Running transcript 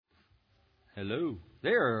Hello.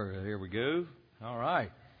 Here we go. All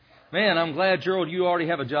right. Man, I'm glad, Gerald, you already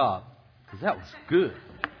have a job, because that was good.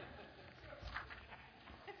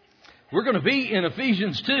 We're going to be in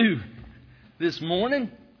Ephesians 2 this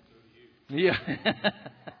morning. Yeah.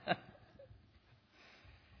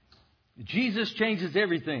 Jesus changes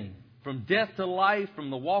everything, from death to life,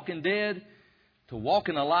 from the walking dead to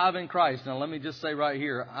walking alive in Christ. Now, let me just say right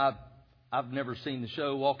here, I've never seen the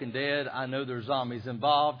show Walking Dead. I know there's zombies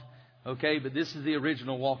involved, okay? But this is the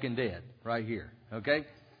original Walking Dead right here, okay?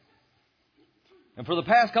 And for the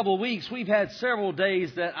past couple of weeks, we've had several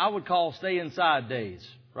days that I would call stay inside days,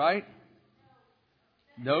 right?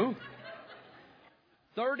 No?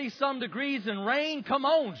 30-some degrees and rain? Come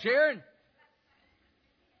on, Sharon.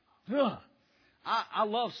 Ugh. I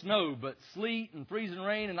love snow, but sleet and freezing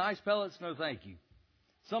rain and ice pellets, no thank you.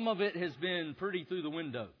 Some of it has been pretty through the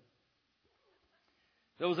window.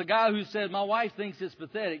 There was a guy who said, my wife thinks it's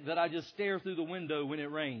pathetic that I just stare through the window when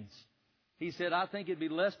it rains. He said, I think it'd be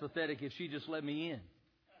less pathetic if she just let me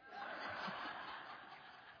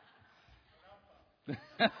in.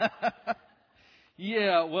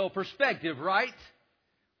 Yeah, well, perspective, right?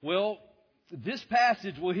 Well, this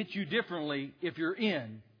passage will hit you differently if you're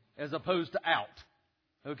in as opposed to out.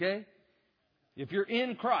 Okay? If you're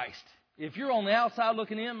in Christ, if you're on the outside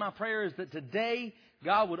looking in, my prayer is that today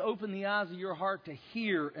God would open the eyes of your heart to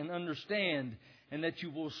hear and understand, and that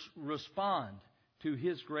you will respond to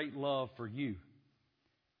His great love for you.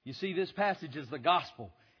 You see, this passage is the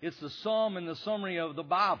gospel. It's the sum and the summary of the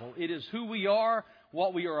Bible. It is who we are,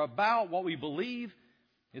 what we are about, what we believe.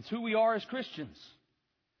 It's who we are as Christians.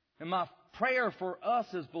 And my prayer for us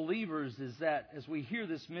as believers is that as we hear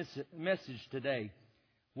this message today,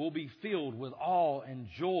 we'll be filled with awe and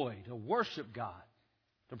joy to worship God,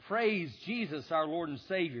 to praise Jesus, our Lord and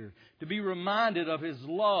Savior, to be reminded of His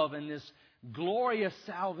love and this glorious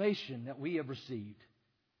salvation that we have received,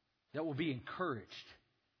 that will be encouraged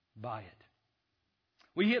by it.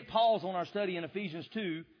 We hit pause on our study in Ephesians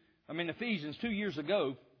 2 years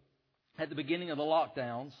ago at the beginning of the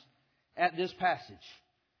lockdowns at this passage.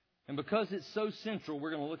 And because it's so central,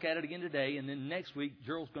 we're going to look at it again today, and then next week,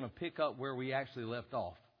 Gerald's going to pick up where we actually left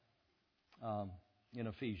off in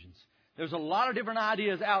Ephesians. There's a lot of different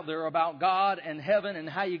ideas out there about God and heaven and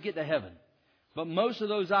how you get to heaven. But most of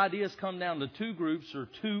those ideas come down to two groups or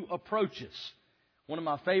two approaches. One of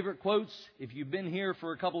my favorite quotes, if you've been here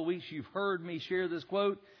for a couple of weeks, you've heard me share this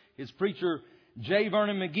quote. It's preacher J.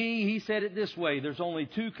 Vernon McGee. He said it this way: there's only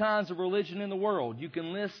two kinds of religion in the world. You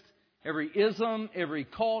can list every ism, every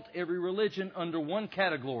cult, every religion under one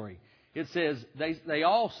category. It says, they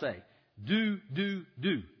all say, do,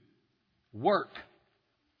 work.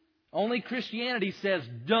 Only Christianity says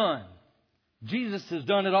done. Jesus has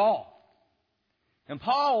done it all. And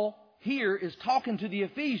Paul here is talking to the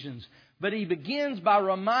Ephesians, but he begins by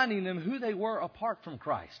reminding them who they were apart from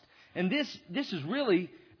Christ. And this is really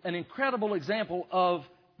an incredible example of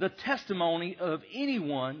the testimony of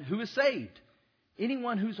anyone who is saved.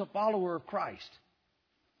 Anyone who's a follower of Christ.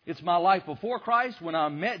 It's my life before Christ, when I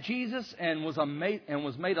met Jesus and was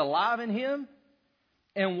made alive in Him,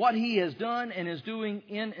 and what He has done and is doing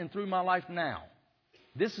in and through my life now.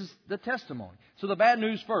 This is the testimony. So the bad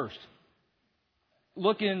news first.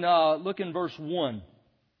 Look in verse 1.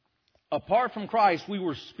 Apart from Christ, we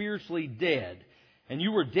were spiritually dead. And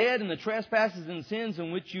you were dead in the trespasses and sins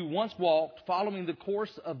in which you once walked, following the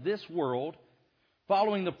course of this world,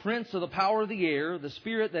 following the prince of the power of the air, the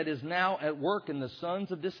spirit that is now at work in the sons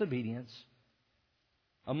of disobedience,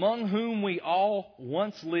 among whom we all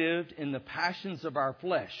once lived in the passions of our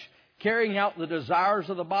flesh, carrying out the desires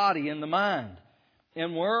of the body and the mind,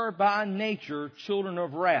 and were by nature children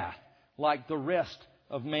of wrath, like the rest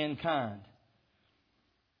of mankind.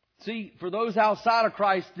 See, for those outside of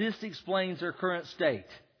Christ, this explains their current state.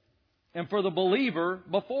 And for the believer,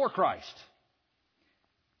 before Christ.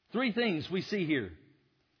 Three things we see here.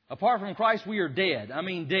 Apart from Christ, we are dead. I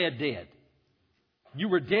mean dead. You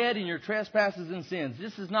were dead in your trespasses and sins.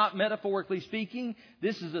 This is not metaphorically speaking.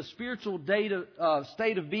 This is a spiritual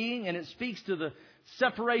state of being, and it speaks to the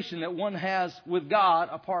separation that one has with God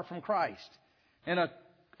apart from Christ. And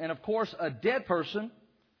of course, a dead person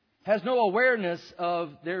has no awareness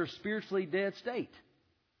of their spiritually dead state.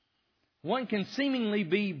 One can seemingly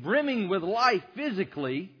be brimming with life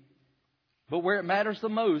physically, but where it matters the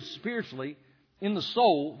most spiritually, in the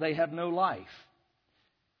soul, they have no life.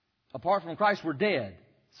 Apart from Christ, we're dead.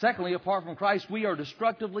 Secondly, apart from Christ, we are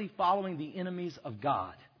destructively following the enemies of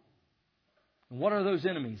God. And what are those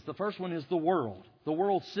enemies? The first one is the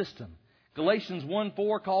world system. Galatians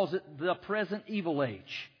 1:4 calls it the present evil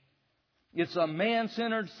age. It's a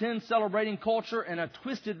man-centered, sin-celebrating culture and a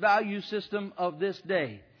twisted value system of this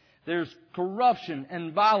day. There's corruption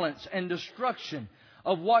and violence and destruction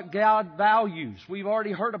of what God values. We've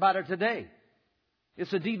already heard about it today.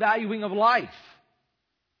 It's a devaluing of life.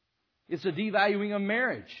 It's a devaluing of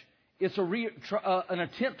marriage. It's an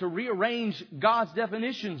attempt to rearrange God's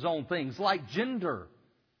definitions on things like gender.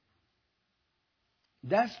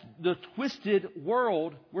 That's the twisted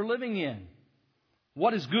world we're living in.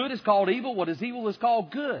 What is good is called evil. What is evil is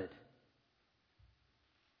called good.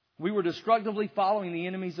 We were destructively following the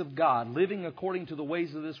enemies of God, living according to the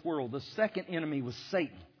ways of this world. The second enemy was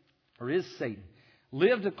Satan, or is Satan.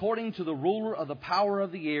 Lived according to the ruler of the power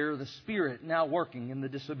of the air, the spirit now working in the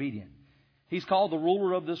disobedient. He's called the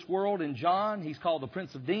ruler of this world in John. He's called the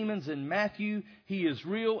prince of demons in Matthew. He is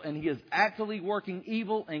real and he is actively working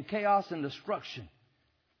evil and chaos and destruction.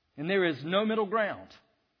 And there is no middle ground.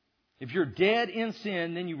 If you're dead in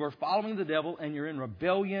sin, then you are following the devil and you're in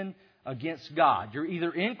rebellion against God. You're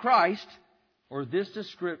either in Christ or this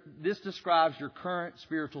describes your current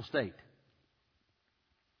spiritual state.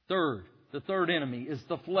 Third, the third enemy is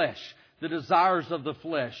the flesh. The desires of the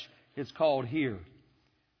flesh, it's called here.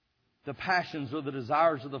 The passions or the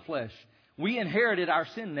desires of the flesh. We inherited our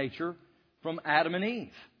sin nature from Adam and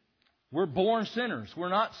Eve. We're born sinners. We're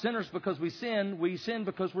not sinners because we sin. We sin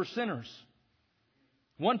because we're sinners.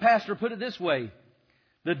 One pastor put it this way.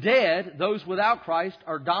 The dead, those without Christ,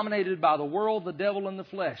 are dominated by the world, the devil, and the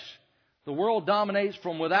flesh. The world dominates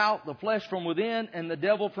from without, the flesh from within, and the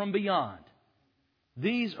devil from beyond.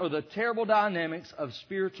 These are the terrible dynamics of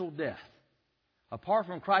spiritual death. Apart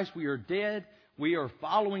from Christ, we are dead. We are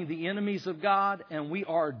following the enemies of God, and we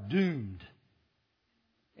are doomed.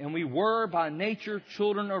 And we were by nature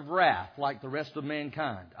children of wrath like the rest of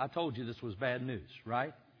mankind. I told you this was bad news,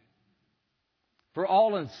 right? For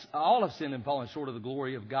all have sinned and fallen short of the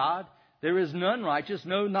glory of God. There is none righteous,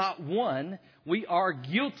 no, not one. We are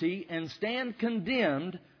guilty and stand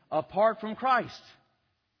condemned apart from Christ.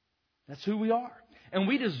 That's who we are. And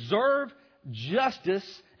we deserve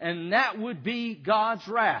justice, and that would be God's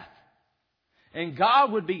wrath. And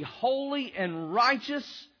God would be holy and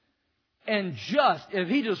righteous and just if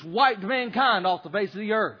He just wiped mankind off the face of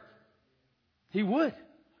the earth. He would.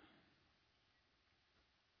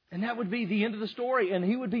 And that would be the end of the story, and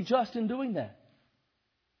He would be just in doing that.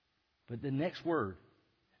 But the next word,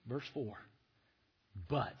 verse 4,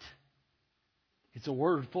 but. It's a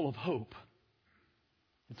word full of hope.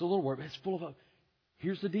 It's a little word, but it's full of hope.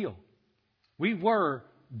 Here's the deal. We were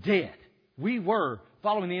dead. We were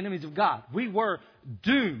following the enemies of God. We were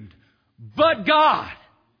doomed. But God.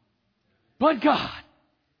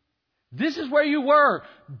 This is where you were.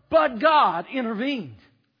 But God intervened.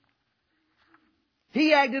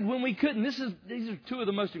 He acted when we couldn't. These are two of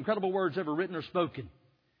the most incredible words ever written or spoken.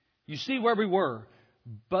 You see where we were.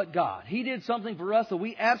 But God. He did something for us that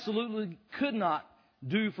we absolutely could not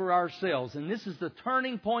do for ourselves. And this is the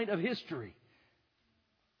turning point of history.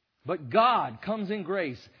 But God comes in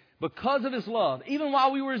grace because of His love. Even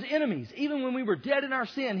while we were His enemies, even when we were dead in our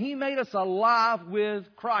sin, He made us alive with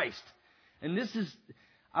Christ. And this is,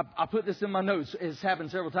 I put this in my notes. It's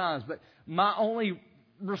happened several times. But my only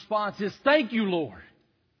response is, thank you, Lord.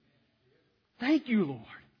 Thank you, Lord.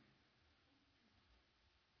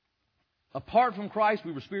 Apart from Christ,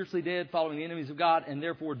 we were spiritually dead, following the enemies of God, and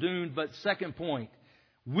therefore doomed. But second point,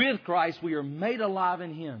 with Christ, we are made alive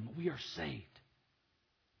in Him. We are saved.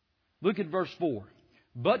 Look at verse 4.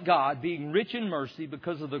 But God, being rich in mercy,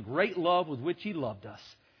 because of the great love with which He loved us,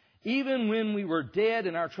 even when we were dead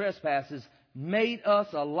in our trespasses, made us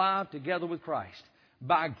alive together with Christ.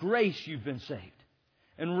 By grace you've been saved.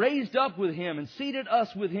 And raised up with Him and seated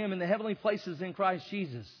us with Him in the heavenly places in Christ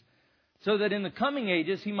Jesus, so that in the coming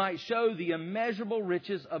ages He might show the immeasurable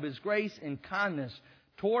riches of His grace and kindness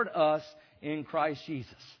toward us in Christ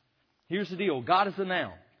Jesus. Here's the deal. God is the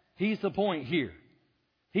noun. He's the point here.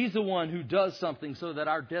 He's the one who does something so that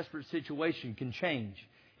our desperate situation can change.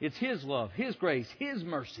 It's His love, His grace, His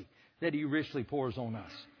mercy that He richly pours on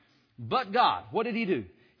us. But God, what did He do?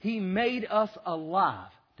 He made us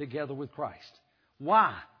alive together with Christ.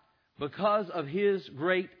 Why? Because of His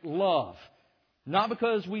great love. Not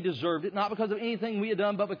because we deserved it, not because of anything we had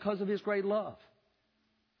done, but because of His great love.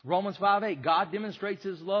 Romans 5:8, God demonstrates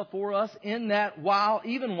His love for us in that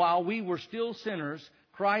even while we were still sinners,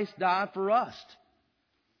 Christ died for us.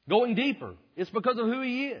 Going deeper, it's because of who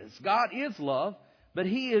He is. God is love, but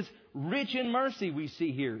He is rich in mercy, we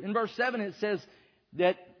see here. In verse 7 it says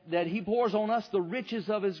that He pours on us the riches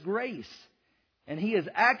of His grace. And He has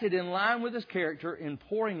acted in line with His character in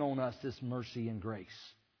pouring on us this mercy and grace.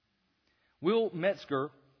 Will Metzger,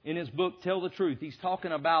 in his book Tell the Truth, he's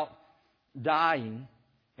talking about dying.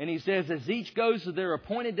 And He says, as each goes to their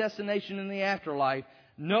appointed destination in the afterlife,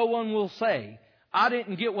 no one will say, I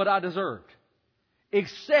didn't get what I deserved,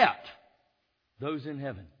 except those in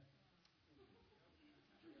heaven.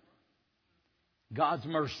 God's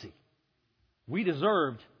mercy. We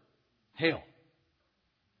deserved hell.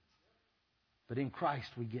 But in Christ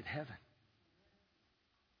we get heaven.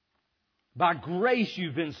 By grace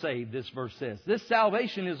you've been saved, this verse says. This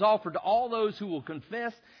salvation is offered to all those who will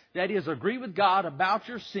confess, that is, agree with God about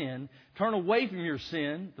your sin, turn away from your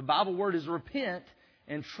sin. The Bible word is repent,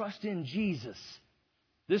 and trust in Jesus.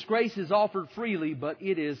 This grace is offered freely, but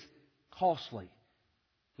it is costly.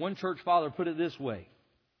 One church father put it this way.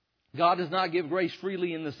 God does not give grace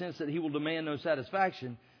freely in the sense that He will demand no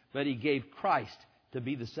satisfaction, but He gave Christ to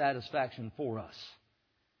be the satisfaction for us.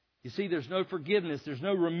 You see, there's no forgiveness, there's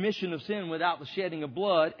no remission of sin without the shedding of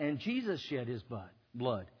blood, and Jesus shed His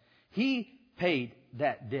blood. He paid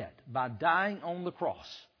that debt by dying on the cross.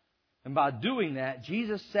 And by doing that,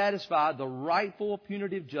 Jesus satisfied the rightful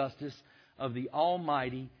punitive justice of the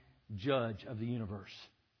Almighty Judge of the universe.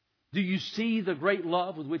 Do you see the great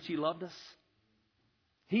love with which He loved us?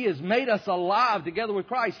 He has made us alive together with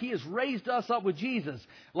Christ. He has raised us up with Jesus.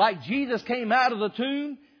 Like Jesus came out of the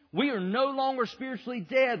tomb, we are no longer spiritually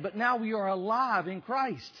dead, but now we are alive in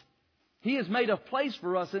Christ. He has made a place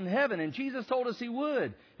for us in heaven, and Jesus told us He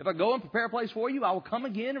would. If I go and prepare a place for you, I will come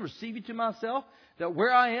again and receive you to myself, that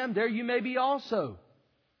where I am, there you may be also.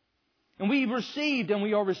 And we've received, and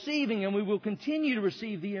we are receiving, and we will continue to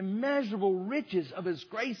receive the immeasurable riches of His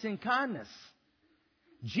grace and kindness.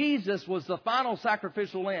 Jesus was the final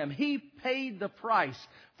sacrificial lamb. He paid the price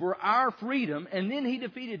for our freedom, and then He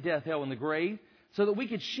defeated death, hell, and the grave, so that we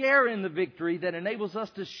could share in the victory that enables us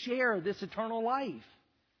to share this eternal life.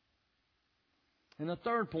 And the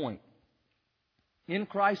third point, in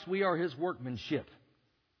Christ we are His workmanship.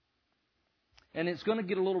 And it's going to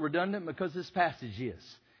get a little redundant because this passage is.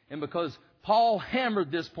 And because Paul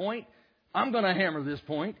hammered this point, I'm going to hammer this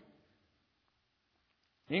point.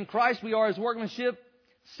 In Christ we are His workmanship.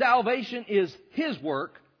 Salvation is His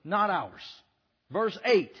work, not ours. Verse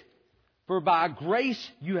 8. For by grace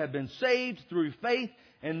you have been saved through faith,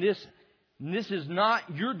 and this is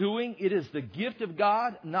not your doing. It is the gift of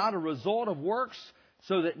God, not a result of works,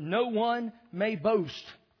 so that no one may boast.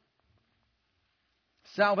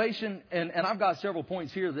 Salvation, and I've got several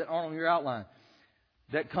points here that aren't on your outline,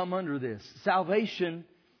 that come under this. Salvation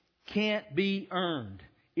can't be earned.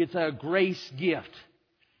 It's a grace gift.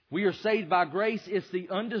 We are saved by grace. It's the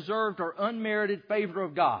undeserved or unmerited favor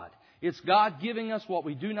of God. It's God giving us what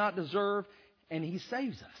we do not deserve, and He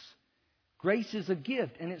saves us. Grace is a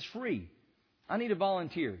gift, and it's free. I need a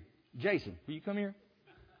volunteer. Jason, will you come here?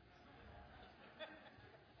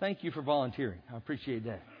 Thank you for volunteering. I appreciate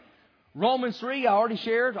that. Romans 3, I already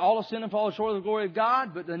shared. All have sinned and fallen short of the glory of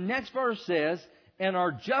God. But the next verse says, and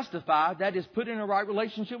are justified, that is put in a right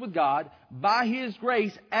relationship with God, by His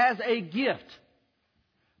grace as a gift,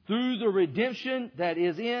 through the redemption that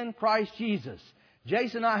is in Christ Jesus.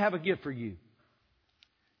 Jason and I have a gift for you.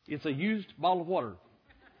 It's a used bottle of water.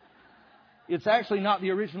 It's actually not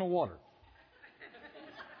the original water.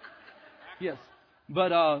 Yes.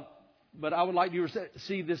 But I would like you to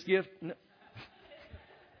receive this gift.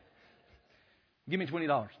 Give me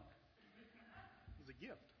 $20. It's a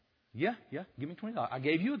gift. Yeah. Give me $20. I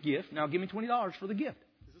gave you a gift. Now give me $20 for the gift.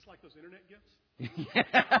 Is this like those internet gifts?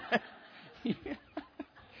 Yeah.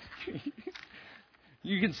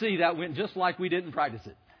 You can see that went just like we didn't practice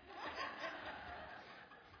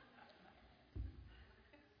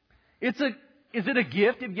it. Is it a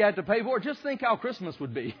gift if you had to pay for it? Just think how Christmas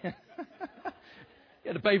would be. You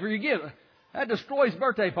had to pay for your gift. That destroys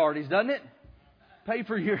birthday parties, doesn't it? Pay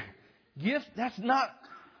for your gift. That's not,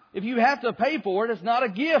 if you have to pay for it, it's not a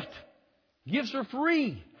gift. Gifts are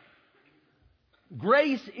free.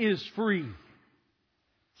 Grace is free.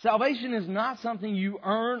 Salvation is not something you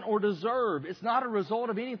earn or deserve. It's not a result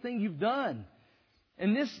of anything you've done.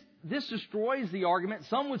 And this destroys the argument.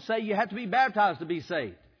 Some would say you have to be baptized to be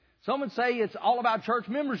saved. Some would say it's all about church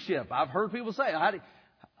membership. I've heard people say,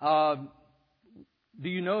 do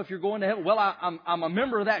you know if you're going to heaven? Well, I'm a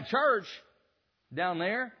member of that church down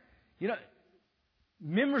there. You know,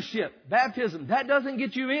 membership, baptism, that doesn't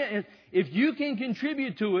get you in. If you can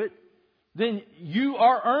contribute to it, then you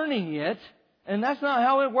are earning it. And that's not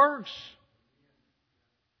how it works.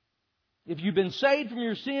 If you've been saved from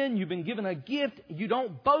your sin, you've been given a gift, you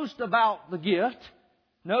don't boast about the gift.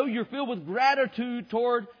 No, you're filled with gratitude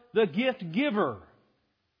toward the gift giver.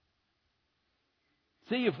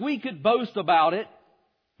 See, if we could boast about it,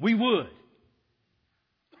 we would.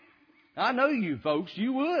 I know you folks,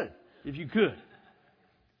 you would, if you could.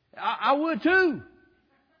 I would too.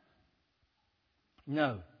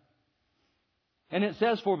 No. And it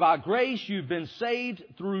says, for by grace you've been saved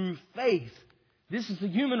through faith. This is the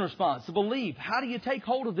human response, to believe. How do you take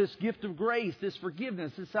hold of this gift of grace, this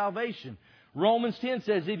forgiveness, this salvation? Romans 10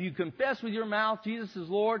 says, if you confess with your mouth Jesus is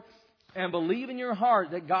Lord and believe in your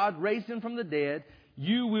heart that God raised Him from the dead,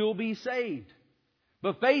 you will be saved.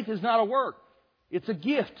 But faith is not a work. It's a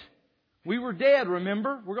gift. We were dead,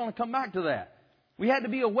 remember? We're going to come back to that. We had to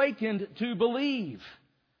be awakened to believe.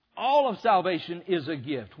 All of salvation is a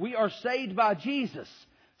gift. We are saved by Jesus.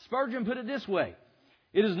 Spurgeon put it this way.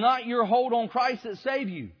 It is not your hold on Christ that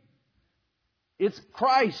saves you. It's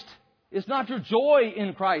Christ. It's not your joy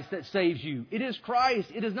in Christ that saves you. It is Christ.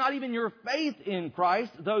 It is not even your faith in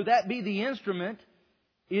Christ, though that be the instrument.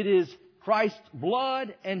 It is Christ's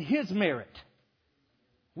blood and His merit.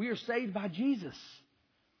 We are saved by Jesus.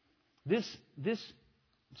 This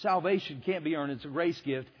salvation can't be earned. It's a grace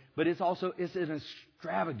gift, but it's an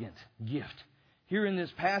extravagant gift. Here in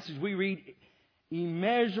this passage we read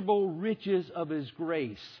immeasurable riches of His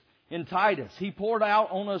grace. In Titus, He poured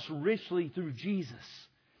out on us richly through Jesus.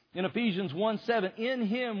 In Ephesians 1:7, in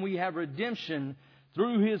Him we have redemption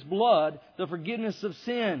through His blood, the forgiveness of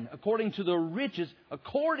sin, according to the riches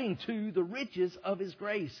of His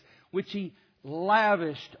grace, which He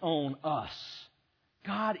lavished on us.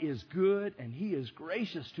 God is good and He is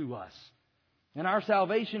gracious to us. And our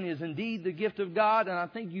salvation is indeed the gift of God, and I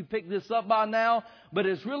think you picked this up by now, but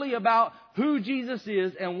it's really about who Jesus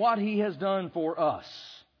is and what He has done for us.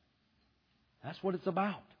 That's what it's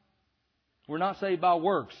about. We're not saved by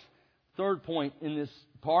works. Third point in this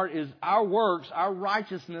part is our works, our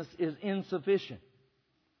righteousness is insufficient.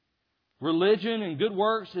 Religion and good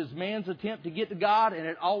works is man's attempt to get to God, and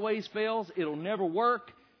it always fails. It'll never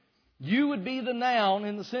work. You would be the noun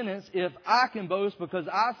in the sentence if I can boast because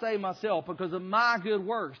I say myself because of my good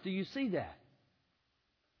works. Do you see that?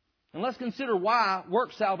 And let's consider why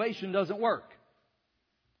work salvation doesn't work.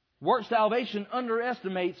 Work salvation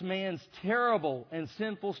underestimates man's terrible and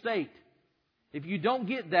sinful state. If you don't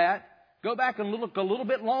get that, go back and look a little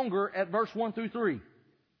bit longer at verse 1 through 3.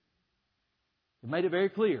 It made it very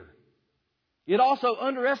clear. It also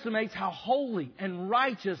underestimates how holy and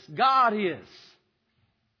righteous God is.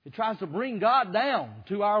 It tries to bring God down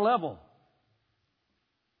to our level.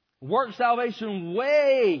 Work salvation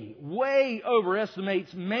way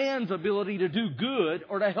overestimates man's ability to do good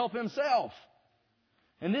or to help himself.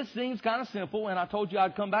 And this seems kind of simple, and I told you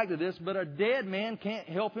I'd come back to this, but a dead man can't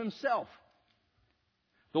help himself.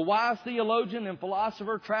 The wise theologian and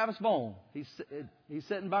philosopher Travis Bone, he's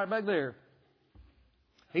sitting back there.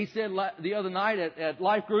 He said the other night at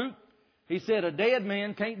Life Group, he said a dead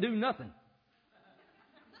man can't do nothing.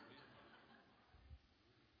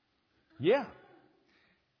 Yeah.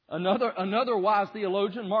 Another wise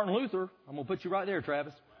theologian, Martin Luther, I'm going to put you right there,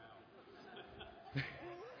 Travis.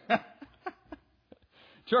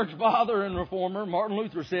 Church father and reformer Martin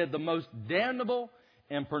Luther said the most damnable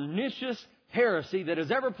and pernicious heresy that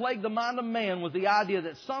has ever plagued the mind of man was the idea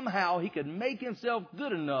that somehow he could make himself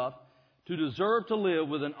good enough to deserve to live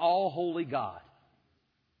with an all-holy God.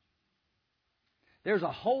 There's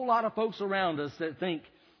a whole lot of folks around us that think,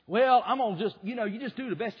 well, I'm going to just, you just do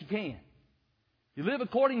the best you can. You live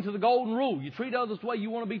according to the golden rule. You treat others the way you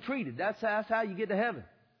want to be treated. That's how you get to heaven.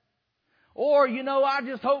 Or, I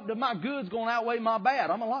just hope that my good's going to outweigh my bad.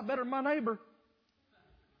 I'm a lot better than my neighbor.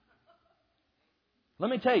 Let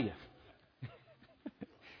me tell you.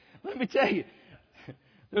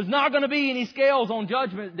 There's not going to be any scales on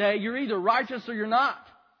Judgment Day. You're either righteous or you're not.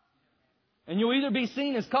 And you'll either be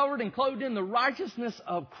seen as covered and clothed in the righteousness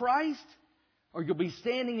of Christ, or you'll be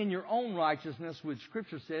standing in your own righteousness, which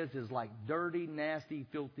Scripture says is like dirty, nasty,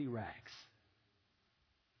 filthy rags.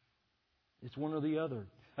 It's one or the other.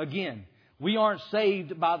 Again, we aren't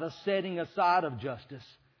saved by the setting aside of justice,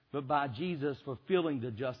 but by Jesus fulfilling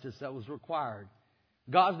the justice that was required.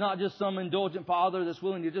 God's not just some indulgent Father that's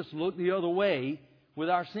willing to just look the other way with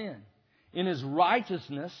our sin. In His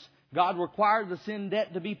righteousness, God required the sin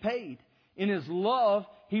debt to be paid. In His love,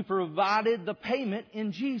 He provided the payment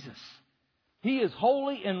in Jesus. He is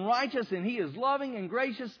holy and righteous, and He is loving and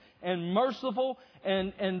gracious and merciful,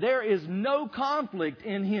 and there is no conflict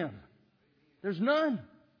in Him. There's none.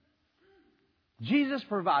 Jesus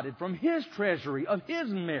provided from His treasury of His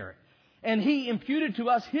merit, and He imputed to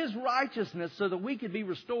us His righteousness so that we could be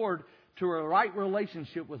restored to a right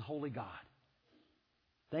relationship with holy God.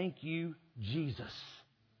 Thank you, Jesus.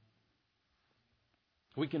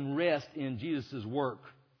 We can rest in Jesus' work.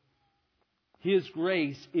 His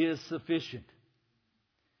grace is sufficient.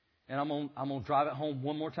 And I'm going to drive it home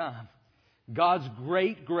one more time. God's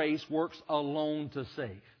great grace works alone to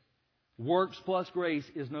save. Works plus grace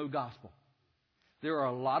is no gospel. There are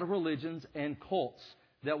a lot of religions and cults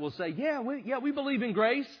that will say, we believe in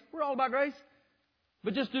grace. We're all about grace.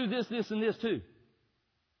 But just do this, this, and this too.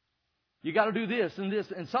 You got to do this and this.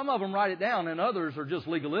 And some of them write it down, and others are just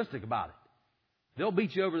legalistic about it. They'll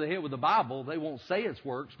beat you over the head with the Bible. They won't say it's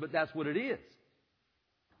works, but that's what it is.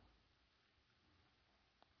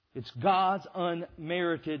 It's God's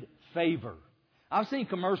unmerited favor. I've seen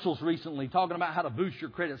commercials recently talking about how to boost your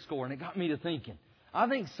credit score, and it got me to thinking. I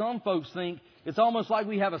think some folks think it's almost like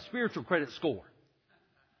we have a spiritual credit score.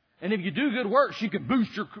 And if you do good works, you can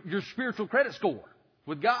boost your spiritual credit score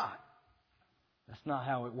with God. That's not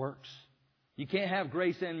how it works. You can't have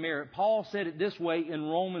grace and merit. Paul said it this way in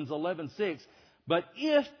Romans 11:6. But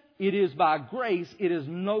if it is by grace, it is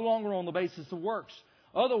no longer on the basis of works.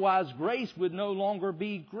 Otherwise, grace would no longer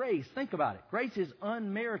be grace. Think about it. Grace is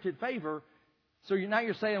unmerited favor. So now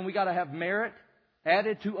you're saying we got to have merit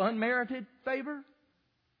added to unmerited favor?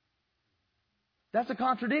 That's a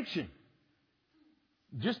contradiction.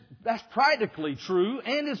 That's practically true,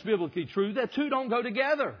 and it's biblically true. That two don't go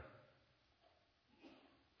together.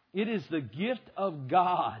 It is the gift of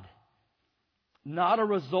God, not a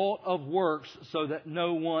result of works, so that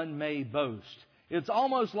no one may boast. It's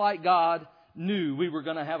almost like God knew we were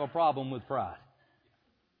going to have a problem with pride.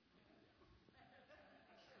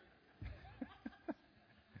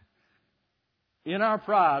 In our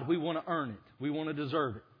pride, we want to earn it. We want to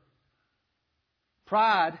deserve it.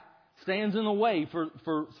 Pride stands in the way for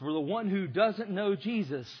the one who doesn't know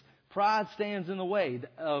Jesus. Pride stands in the way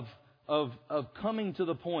of coming to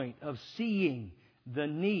the point of seeing the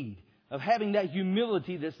need, of having that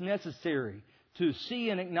humility that's necessary to see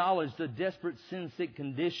and acknowledge the desperate sin-sick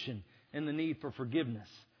condition and the need for forgiveness.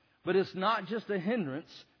 But it's not just a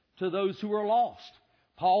hindrance to those who are lost.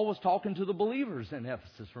 Paul was talking to the believers in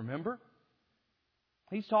Ephesus, remember?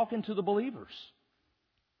 He's talking to the believers.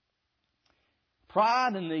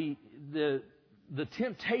 Pride and the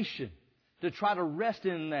temptation to try to rest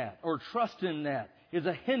in that or trust in that is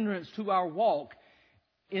a hindrance to our walk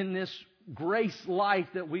in this grace life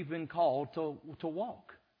that we've been called to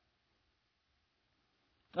walk.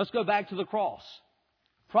 Let's go back to the cross.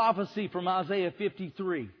 Prophecy from Isaiah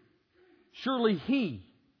 53. Surely He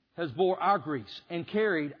has bore our griefs and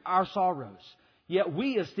carried our sorrows. Yet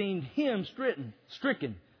we esteemed Him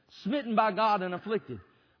stricken, smitten by God and afflicted.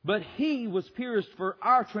 But He was pierced for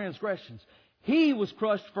our transgressions. He was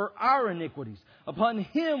crushed for our iniquities. Upon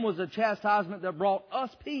Him was a chastisement that brought us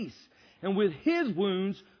peace. And with His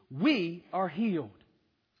wounds we are healed.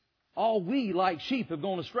 All we like sheep have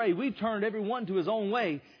gone astray. We've turned every one to his own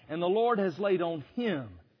way. And the Lord has laid on Him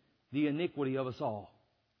the iniquity of us all.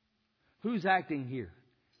 Who's acting here?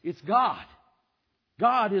 It's God.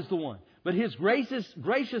 God is the one. But His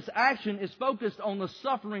gracious action is focused on the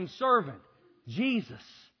suffering servant, Jesus.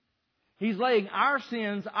 He's laying our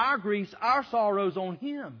sins, our griefs, our sorrows on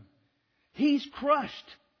Him. He's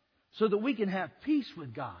crushed so that we can have peace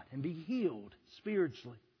with God and be healed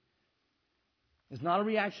spiritually. It's not a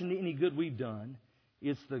reaction to any good we've done.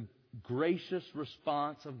 It's the gracious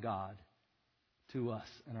response of God to us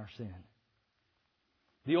and our sin.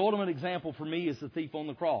 The ultimate example for me is the thief on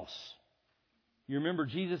the cross. You remember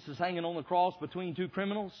Jesus is hanging on the cross between two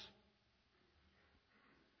criminals?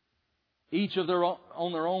 Each of their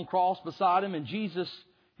on their own cross beside Him, and Jesus,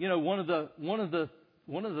 one of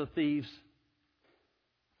the thieves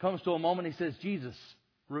comes to a moment. He says, "Jesus,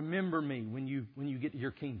 remember me when you get to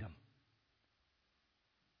your kingdom."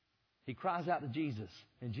 He cries out to Jesus,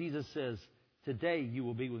 and Jesus says, "Today you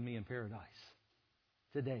will be with me in paradise."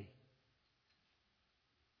 Today.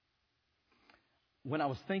 When I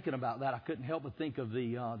was thinking about that, I couldn't help but think of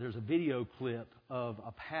there's a video clip of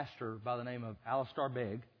a pastor by the name of Alistair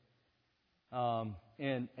Begg.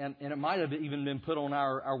 And it might have even been put on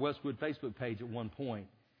our Westwood Facebook page at one point.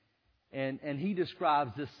 And he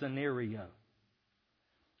describes this scenario.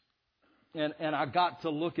 And I got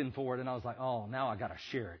to looking for it, and I was like, oh, now I got to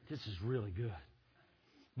share it. This is really good.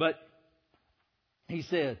 But he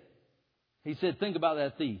said, think about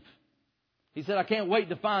that thief. He said, I can't wait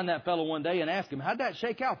to find that fellow one day and ask him, how'd that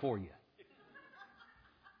shake out for you?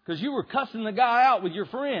 Because you were cussing the guy out with your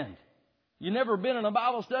friend. You never been in a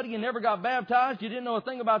Bible study. You never got baptized. You didn't know a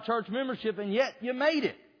thing about church membership, and yet you made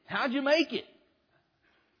it. How'd you make it?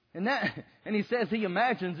 And he says he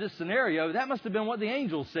imagines this scenario. That must have been what the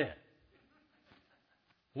angel said.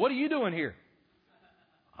 What are you doing here?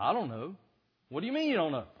 I don't know. What do you mean you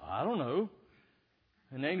don't know? I don't know.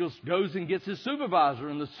 And the angel goes and gets his supervisor,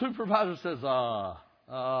 and the supervisor says,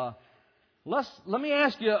 let me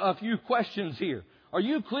ask you a few questions here. Are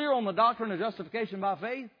you clear on the doctrine of justification by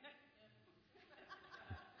faith?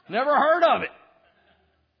 Never heard of it.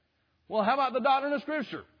 Well, how about the doctrine of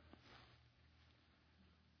Scripture?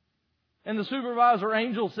 And the supervisor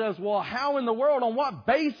angel says, well, how in the world, on what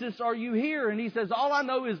basis are you here? And he says, all I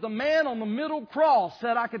know is the man on the middle cross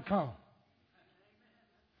said I could come.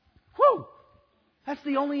 Whew! That's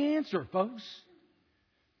the only answer, folks.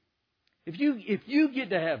 If you get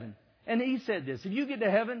to heaven, and he said this, if you get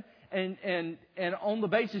to heaven and on the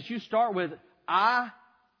basis you start with,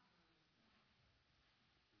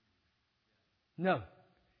 no.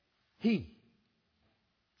 He.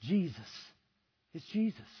 Jesus. It's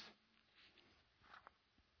Jesus.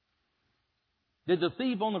 Did the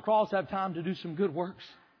thief on the cross have time to do some good works?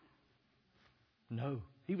 No.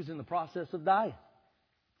 He was in the process of dying.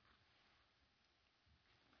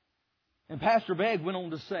 And Pastor Begg went on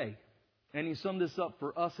to say, and he summed this up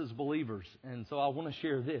for us as believers, and so I want to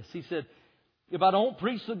share this. He said, if I don't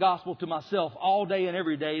preach the gospel to myself all day and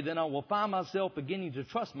every day, then I will find myself beginning to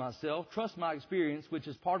trust myself, trust my experience, which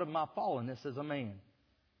is part of my fallenness as a man.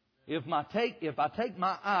 If I take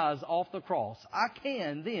my eyes off the cross, I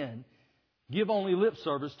can then give only lip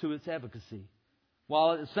service to its efficacy,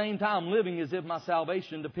 while at the same time living as if my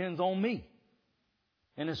salvation depends on me.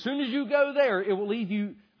 And as soon as you go there, it will lead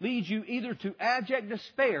you either to abject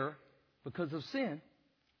despair because of sin,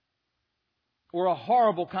 or a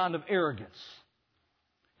horrible kind of arrogance.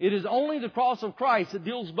 It is only the cross of Christ that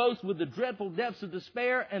deals both with the dreadful depths of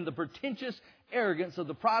despair and the pretentious arrogance of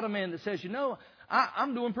the pride of man that says,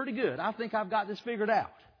 I'm doing pretty good. I think I've got this figured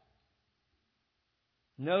out.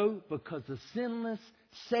 No, because the sinless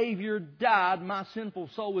Savior died, my sinful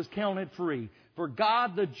soul was counted free. For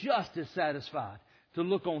God the just is satisfied to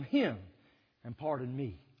look on Him and pardon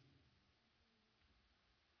me.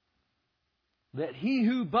 That he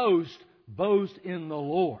who boasts, boast in the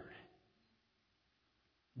Lord.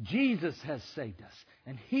 Jesus has saved us,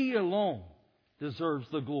 and He alone deserves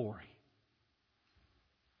the glory.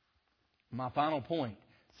 My final point.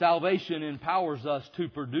 Salvation empowers us to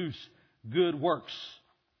produce good works.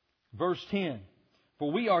 Verse 10. For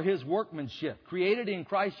we are His workmanship, created in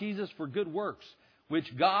Christ Jesus for good works,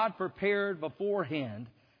 which God prepared beforehand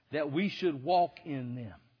that we should walk in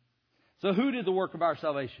them. So who did the work of our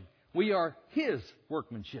salvation? We are His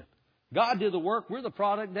workmanship. God did the work. We're the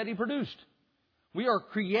product that He produced. We are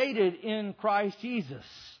created in Christ Jesus.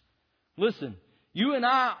 Listen, you and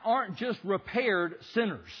I aren't just repaired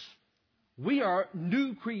sinners. We are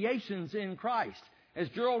new creations in Christ. As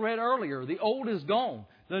Gerald read earlier, the old is gone.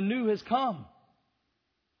 The new has come.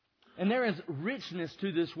 And there is richness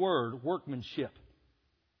to this word, workmanship.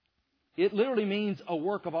 It literally means a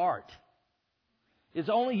work of art. It's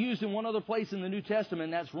only used in one other place in the New Testament,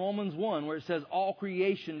 and that's Romans 1, where it says, all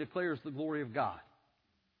creation declares the glory of God.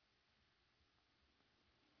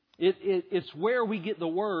 It's where we get the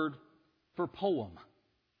word for poem.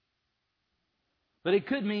 But it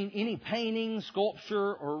could mean any painting,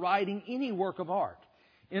 sculpture, or writing, any work of art.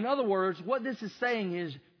 In other words, what this is saying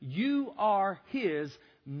is, you are His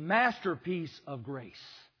masterpiece of grace.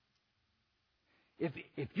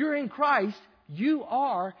 If you're in Christ, you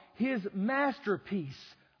are His masterpiece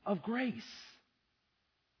of grace.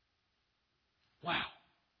 Wow.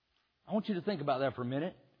 I want you to think about that for a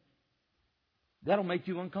minute. That'll make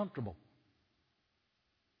you uncomfortable.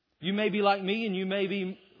 You may be like me, and you may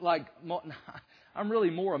be like, I'm really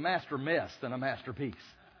more a master mess than a masterpiece.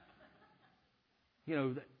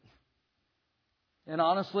 And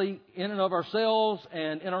honestly, in and of ourselves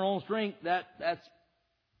and in our own strength, that's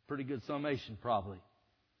pretty good summation probably.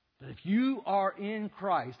 But if you are in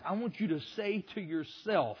Christ, I want you to say to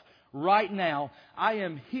yourself right now, I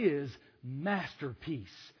am His masterpiece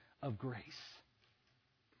of grace.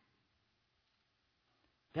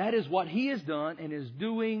 That is what He has done and is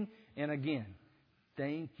doing. And again,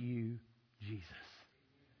 thank you, Jesus.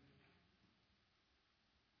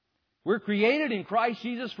 We're created in Christ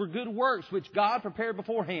Jesus for good works, which God prepared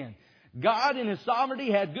beforehand. God in His sovereignty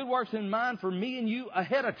had good works in mind for me and you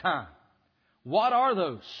ahead of time. What are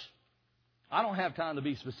those? I don't have time to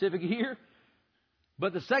be specific here.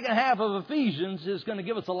 But the second half of Ephesians is going to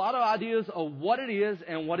give us a lot of ideas of what it is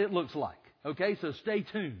and what it looks like. Okay, so stay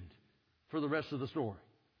tuned for the rest of the story.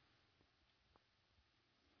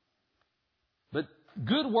 But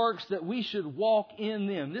good works that we should walk in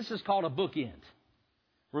them. This is called a bookend.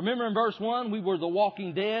 Remember in verse 1, we were the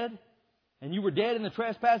walking dead, and you were dead in the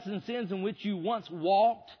trespasses and sins in which you once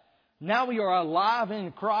walked. Now we are alive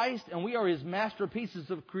in Christ, and we are His masterpieces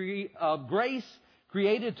of grace,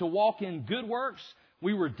 created to walk in good works.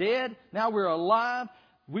 We were dead, now we're alive.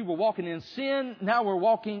 We were walking in sin, now we're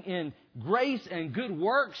walking in grace and good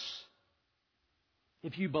works.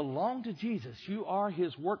 If you belong to Jesus, you are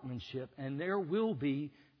His workmanship, and there will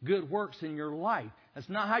be good works in your life. That's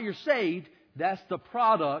not how you're saved. That's the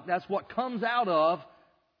product. That's what comes out of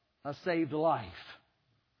a saved life.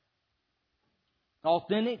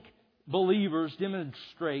 Authentic believers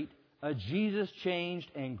demonstrate a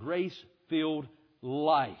Jesus-changed and grace-filled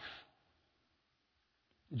life.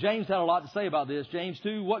 James had a lot to say about this. James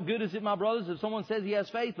 2, what good is it, my brothers, if someone says he has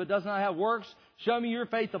faith but does not have works? Show me your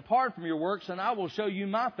faith apart from your works, and I will show you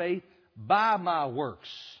my faith by my works.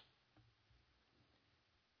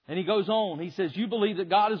 And he goes on. He says, you believe that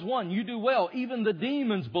God is one. You do well. Even the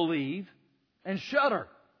demons believe and shudder.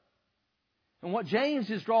 And what James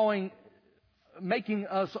is making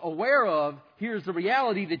us aware of here is the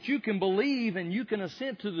reality that you can believe and you can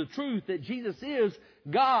assent to the truth that Jesus is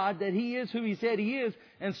God, that He is who He said He is,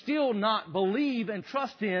 and still not believe and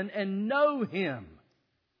trust in and know Him.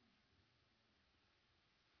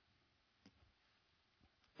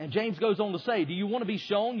 And James goes on to say, do you want to be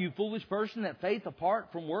shown, you foolish person, that faith apart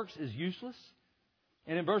from works is useless?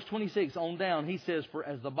 And in verse 26 on down, he says, for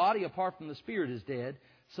as the body apart from the Spirit is dead,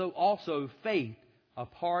 so also faith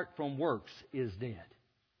apart from works is dead.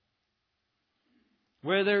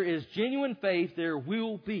 Where there is genuine faith, there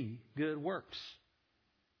will be good works.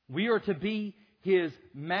 We are to be His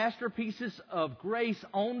masterpieces of grace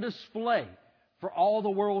on display for all the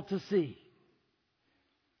world to see.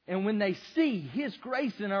 And when they see His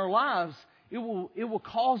grace in our lives, it will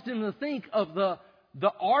cause them to think of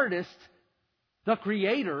the artist, the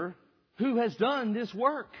Creator, who has done this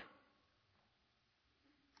work.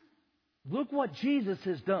 Look what Jesus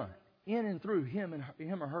has done in and through him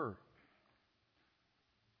or her.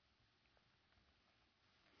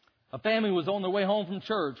 A family was on their way home from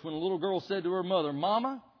church when a little girl said to her mother,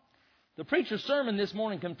 Mama, the preacher's sermon this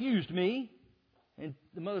morning confused me. And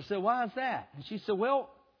the mother said, why is that? And she said, well,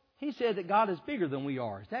 he said that God is bigger than we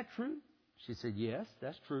are. Is that true? She said, yes,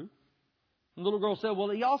 that's true. And the little girl said, well,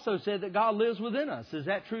 he also said that God lives within us. Is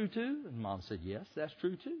that true too? And Mom said, yes, that's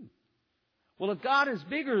true too. Well, if God is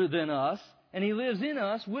bigger than us and He lives in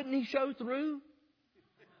us, wouldn't He show through?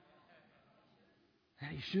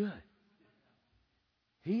 And He should.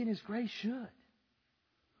 He in His grace should.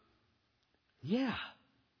 Yeah.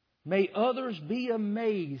 May others be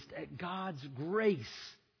amazed at God's grace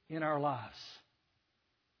in our lives.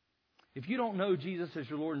 If you don't know Jesus as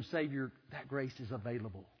your Lord and Savior, that grace is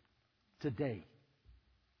available today.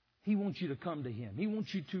 He wants you to come to Him. He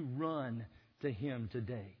wants you to run to Him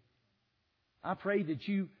today. I pray that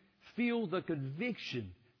you feel the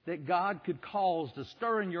conviction that God could cause to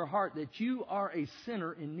stir in your heart that you are a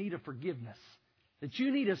sinner in need of forgiveness, that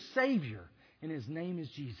you need a Savior, and His name is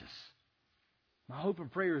Jesus. My hope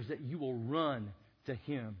and prayer is that you will run to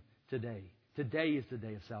Him today. Today is the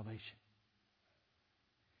day of salvation.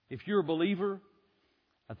 If you're a believer,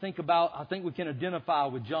 I think we can identify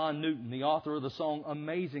with John Newton, the author of the song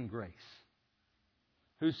Amazing Grace,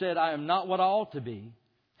 who said, I am not what I ought to be,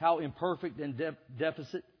 how imperfect and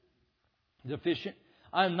deficient.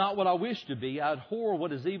 I am not what I wish to be. I abhor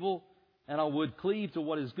what is evil, and I would cleave to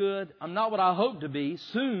what is good. I'm not what I hope to be.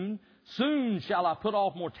 Soon shall I put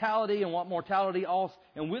off mortality, and with mortality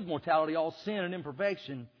all sin and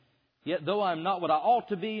imperfection. Yet though I am not what I ought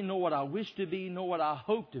to be, nor what I wish to be, nor what I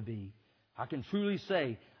hope to be, I can truly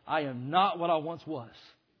say I am not what I once was,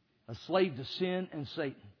 a slave to sin and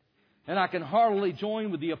Satan. And I can heartily join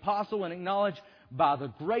with the apostle and acknowledge, by the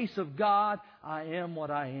grace of God, I am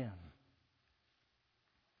what I am.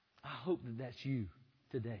 I hope that that's you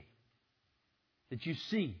today. That you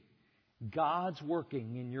see God's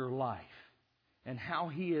working in your life and how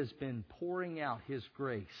He has been pouring out His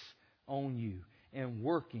grace on you and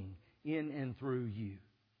working in and through you.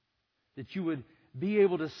 That you would be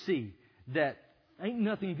able to see that ain't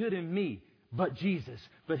nothing good in me but Jesus,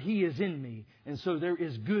 but He is in me. And so there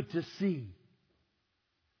is good to see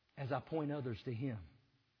as I point others to Him.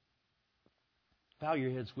 Bow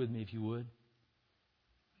your heads with me if you would.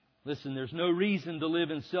 Listen, there's no reason to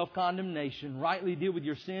live in self-condemnation. Rightly deal with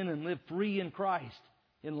your sin and live free in Christ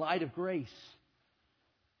in light of grace.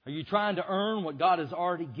 Are you trying to earn what God has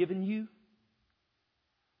already given you?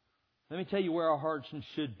 Let me tell you where our hearts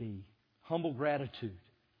should be. Humble gratitude.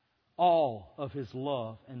 All of His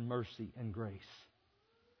love and mercy and grace.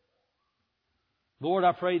 Lord,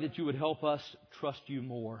 I pray that You would help us trust You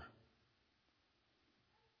more.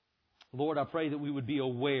 Lord, I pray that we would be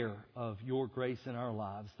aware of Your grace in our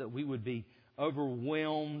lives, that we would be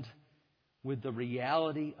overwhelmed with the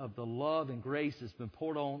reality of the love and grace that's been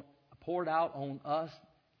poured out on us,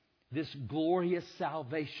 this glorious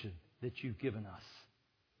salvation that You've given us.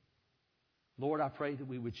 Lord, I pray that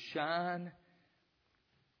we would shine,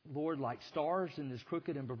 Lord, like stars in this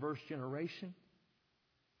crooked and perverse generation.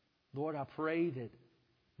 Lord, I pray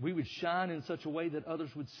we would shine in such a way that others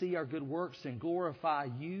would see our good works and glorify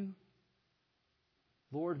You.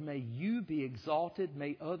 Lord, may You be exalted.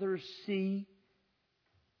 May others see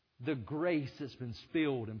the grace that's been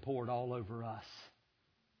spilled and poured all over us.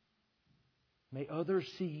 May others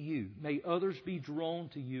see You. May others be drawn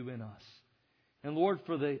to You in us. And Lord,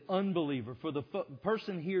 for the unbeliever, for the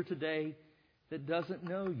person here today that doesn't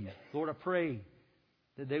know You, Lord, I pray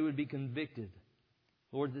that they would be convicted.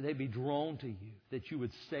 Lord, that they be drawn to You, that You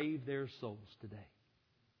would save their souls today.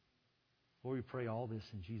 Lord, we pray all this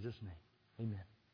in Jesus' name. Amen.